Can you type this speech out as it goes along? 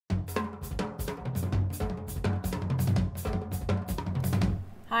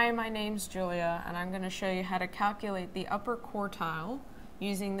Hi, my name's Julia, and I'm going to show you how to calculate the upper quartile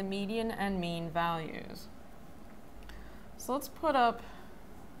using the median and mean values. So let's put up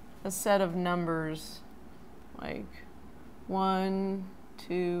a set of numbers like 1,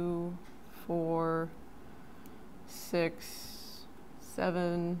 2, 4, 6,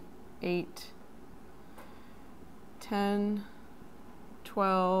 7, 8, 10,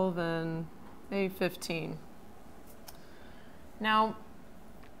 12, and maybe 15. Now,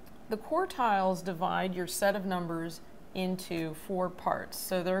 the quartiles divide your set of numbers into 4 parts.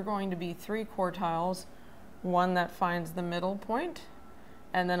 So there are going to be 3 quartiles, one that finds the middle point,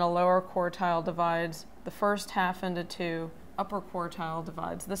 and then a lower quartile divides the first half into 2, upper quartile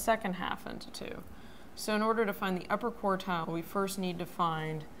divides the second half into 2. So in order to find the upper quartile, we first need to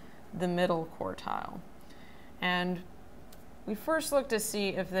find the middle quartile. And we first look to see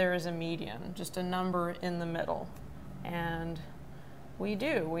if there is a median, just a number in the middle. And we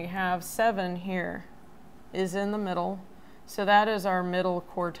do. We have 7 here is in the middle, so that is our middle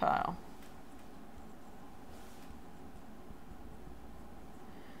quartile.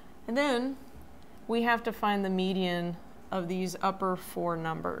 And then we have to find the median of these upper 4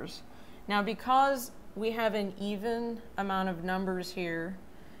 numbers. Now, because we have an even amount of numbers here,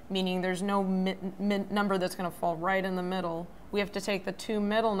 meaning there's no number that's going to fall right in the middle, we have to take the 2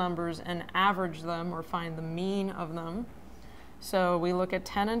 middle numbers and average them or find the mean of them. So we look at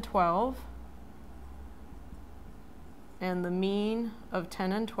 10 and 12, and the mean of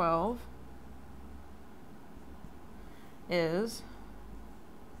 10 and 12 is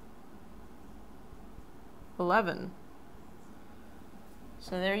 11.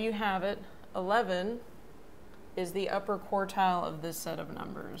 So there you have it. 11 is the upper quartile of this set of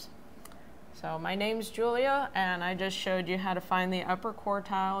numbers. So my name's Julia, and I just showed you how to find the upper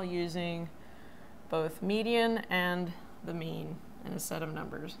quartile using both median and the mean in a set of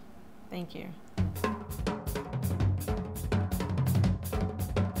numbers. Thank you.